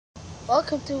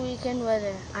Welcome to Weekend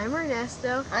Weather. I'm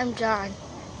Ernesto. I'm John.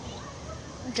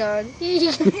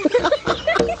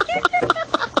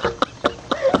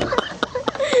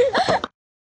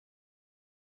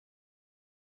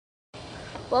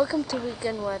 Welcome to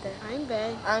Weekend Weather. I'm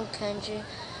Ben. I'm Kenji.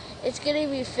 It's going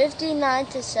to be 59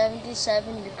 to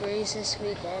 77 degrees this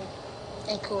weekend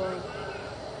and cooling.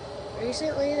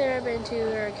 Recently there have been 2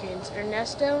 hurricanes,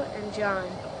 Ernesto and John.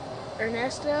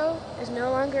 Ernesto is no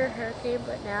longer a hurricane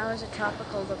but now is a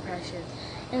tropical depression.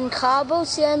 In Cabo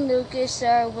San Lucas,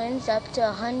 there are winds up to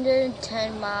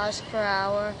 110 miles per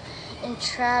hour and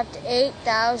trapped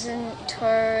 8,000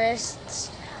 tourists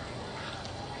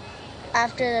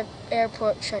after the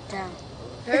airport shut down.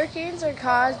 Hurricanes are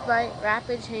caused by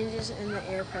rapid changes in the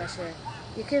air pressure.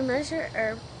 You can measure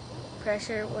air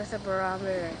pressure with a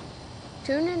barometer.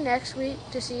 Tune in next week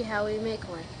to see how we make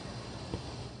one.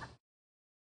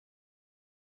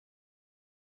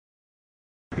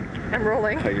 I'm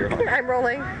rolling. Oh, you're on. I'm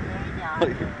rolling. Go.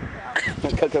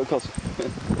 The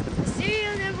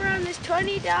serial number on this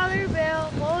 $20 bill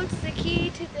holds the key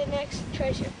to the next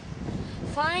treasure.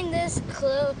 Find this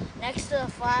clue next to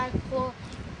the flagpole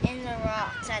in the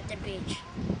rocks at the beach.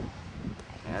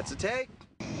 That's a take.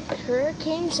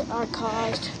 Hurricanes are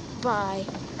caused by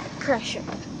pressure.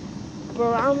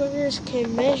 Barometers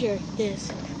can measure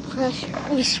this pressure.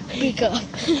 We speak up.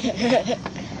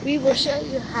 We will show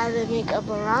you how to make a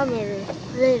barometer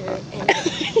later in the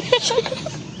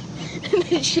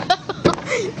show.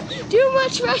 Too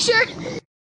much pressure.